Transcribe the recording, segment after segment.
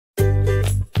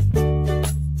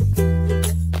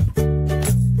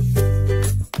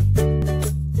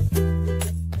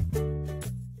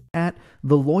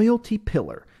the loyalty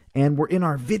pillar. And we're in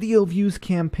our video views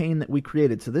campaign that we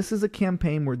created. So this is a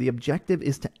campaign where the objective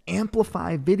is to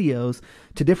amplify videos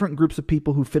to different groups of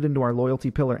people who fit into our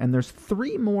loyalty pillar. And there's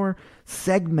 3 more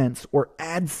segments or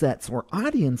ad sets or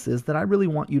audiences that I really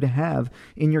want you to have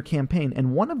in your campaign.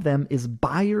 And one of them is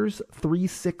Buyers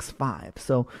 365.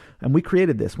 So, and we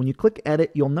created this. When you click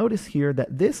edit, you'll notice here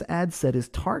that this ad set is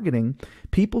targeting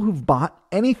people who've bought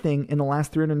anything in the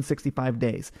last 365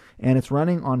 days. And it's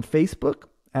running on Facebook,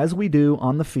 as we do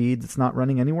on the feeds. It's not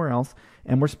running anywhere else.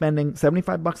 And we're spending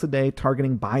 $75 a day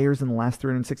targeting buyers in the last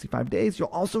 365 days. You'll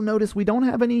also notice we don't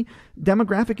have any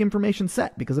demographic information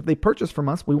set, because if they purchase from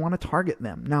us, we want to target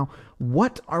them. Now,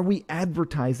 what are we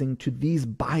advertising to these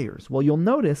buyers? Well, you'll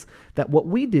notice that what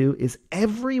we do is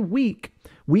every week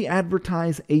we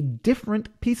advertise a different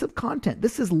piece of content.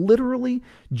 This is literally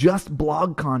just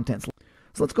blog content.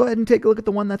 So let's go ahead and take a look at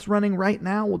the one that's running right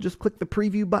now. We'll just click the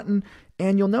preview button,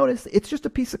 and you'll notice it's just a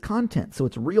piece of content. So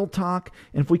it's real talk.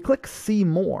 And if we click see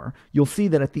more, you'll see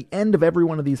that at the end of every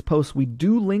one of these posts, we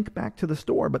do link back to the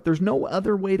store, but there's no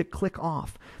other way to click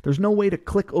off. There's no way to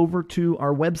click over to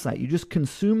our website. You just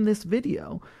consume this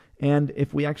video. And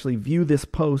if we actually view this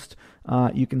post,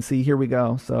 you can see, here we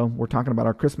go. So we're talking about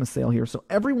our Christmas sale here. So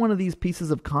every one of these pieces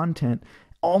of content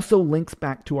also links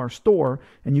back to our store.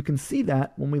 And you can see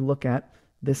that when we look at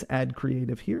this ad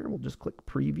creative here. We'll just click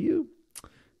preview.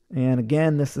 And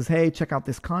again, this is, hey, check out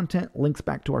this content, links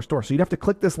back to our store. So you'd have to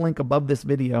click this link above this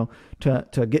video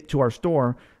to get to our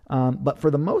store. But for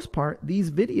the most part,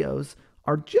 these videos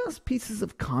are just pieces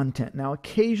of content. Now,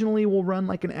 occasionally we'll run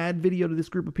like an ad video to this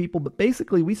group of people, but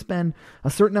basically we spend a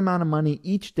certain amount of money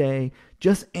each day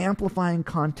just amplifying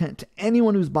content to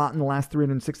anyone who's bought in the last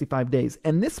 365 days.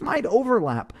 And this might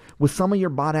overlap with some of your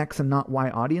bought X and not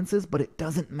Y audiences, but it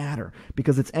doesn't matter,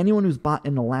 because it's anyone who's bought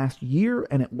in the last year,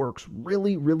 and it works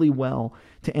really, really well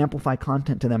to amplify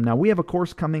content to them. Now, we have a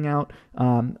course coming out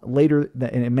later,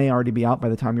 and it may already be out by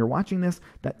the time you're watching this,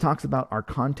 that talks about our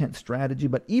content strategy.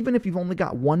 But even if you've only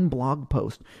got one blog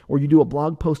post, or you do a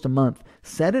blog post a month,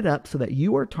 set it up so that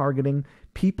you are targeting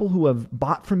people who have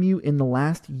bought from you in the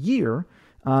last year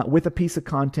with a piece of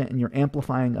content, and you're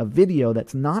amplifying a video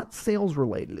that's not sales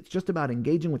related. It's just about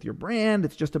engaging with your brand.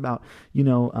 It's just about,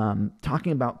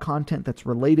 talking about content that's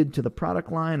related to the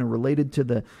product line or related to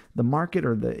the market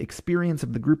or the experience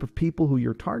of the group of people who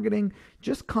you're targeting.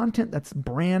 Just content that's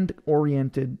brand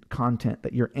oriented content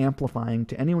that you're amplifying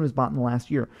to anyone who's bought in the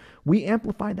last year. We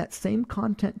amplify that same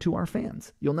content to our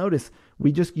fans. You'll notice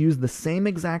we just use the same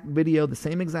exact video, the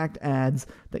same exact ads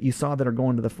that you saw that are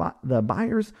going to the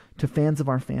buyers to fans of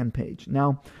our fan page.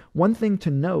 Now, one thing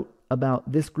to note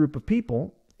about this group of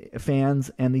people,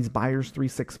 fans and these Buyers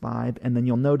 365, and then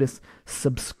you'll notice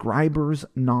subscribers,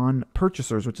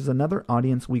 non-purchasers, which is another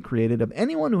audience we created of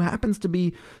anyone who happens to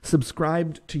be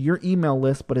subscribed to your email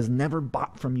list but has never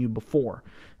bought from you before,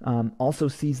 also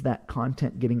sees that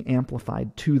content getting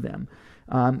amplified to them.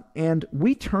 And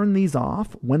we turn these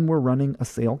off when we're running a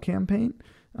sale campaign,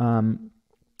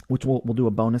 which we'll do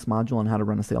a bonus module on how to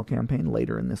run a sale campaign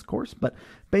later in this course. But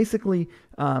basically,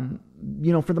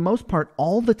 for the most part,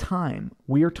 all the time,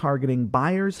 we are targeting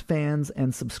buyers, fans,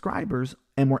 and subscribers,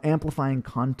 and we're amplifying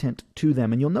content to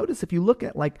them. And you'll notice if you look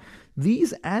at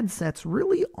these ad sets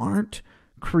really aren't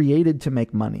created to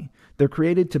make money. They're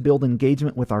created to build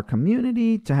engagement with our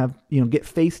community, to have, get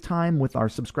FaceTime with our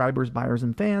subscribers, buyers,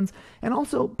 and fans, and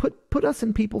also put us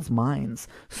in people's minds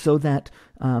so that,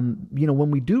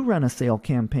 when we do run a sale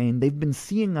campaign, they've been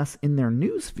seeing us in their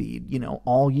news feed,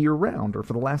 all year round or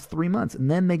for the last 3 months.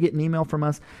 And then they get an email from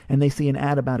us and they see an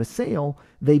ad about a sale.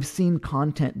 They've seen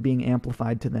content being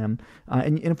amplified to them.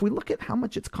 And if we look at how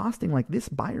much it's costing, like this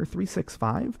Buyer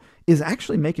 365 is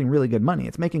actually making really good money.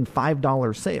 It's making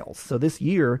 $5 sales. So this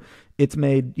year, it's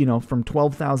made, from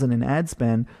 $12,000 in ad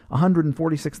spend,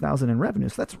 $146,000 in revenue.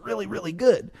 So that's really, really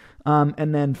good.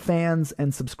 And then fans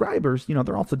and subscribers,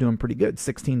 they're also doing pretty good.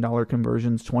 $16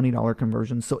 conversions, $20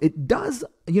 conversions. So it does,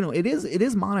 it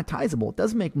is monetizable. It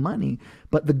does make money,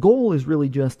 but the goal is really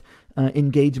just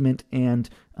engagement and,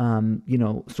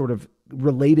 sort of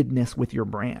relatedness with your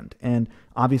brand. And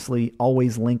obviously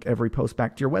always link every post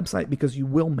back to your website, because you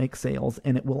will make sales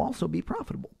and it will also be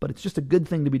profitable. But it's just a good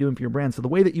thing to be doing for your brand. So the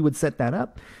way that you would set that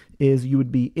up is you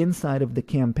would be inside of the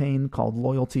campaign called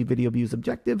Loyalty Video Views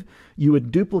Objective. You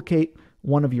would duplicate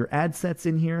one of your ad sets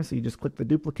in here. So you just click the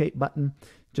duplicate button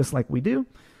just like we do.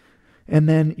 And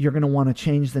then you're going to want to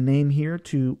change the name here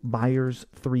to Buyers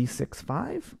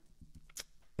 365.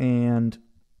 And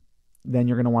then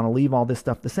you're going to want to leave all this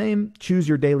stuff the same. Choose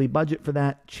your daily budget for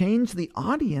that. Change the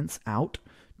audience out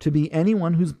to be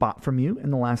anyone who's bought from you in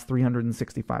the last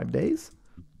 365 days.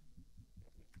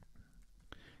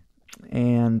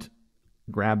 and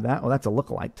grab that. Well, that's a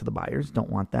lookalike to the buyers. Don't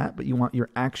want that, but you want your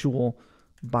actual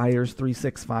buyers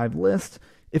 365 list.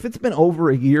 If it's been over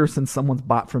a year since someone's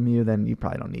bought from you, then you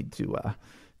probably don't need to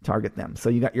target them. So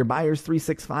you got your buyers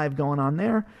 365 going on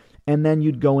there, and then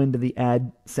you'd go into the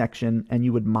ad section and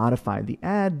you would modify the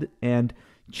ad and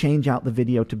change out the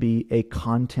video to be a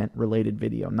content related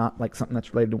video, not like something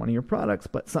that's related to one of your products,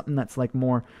 but something that's like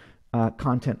more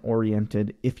content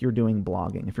oriented if you're doing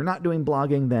blogging. If you're not doing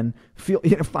blogging, then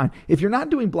fine. If you're not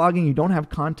doing blogging, you don't have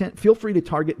content, feel free to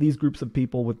target these groups of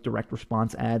people with direct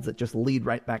response ads that just lead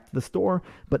right back to the store.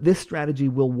 But this strategy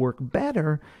will work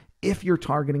better if you're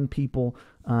targeting people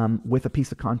with a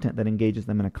piece of content that engages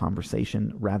them in a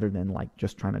conversation rather than like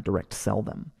just trying to direct sell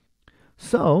them.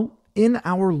 So in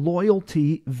our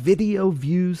loyalty video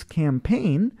views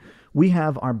campaign, we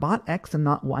have our bot X and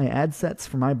not Y ad sets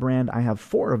for my brand. I have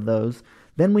 4 of those.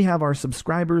 Then we have our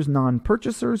subscribers,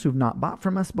 non-purchasers who've not bought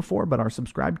from us before but are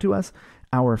subscribed to us,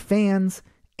 our fans,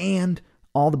 and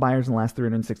all the buyers in the last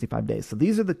 365 days. So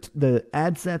these are the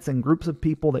ad sets and groups of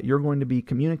people that you're going to be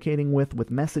communicating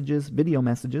with messages, video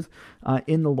messages,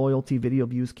 in the loyalty video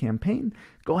views campaign.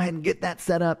 Go ahead and get that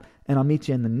set up, and I'll meet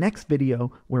you in the next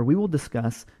video where we will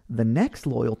discuss the next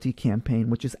loyalty campaign,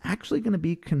 which is actually going to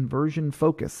be conversion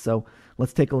focused. So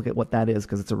let's take a look at what that is,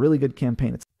 because it's a really good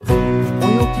campaign. It's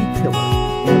loyalty pillar,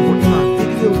 and we're in our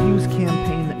video views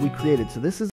campaign that we created. So this is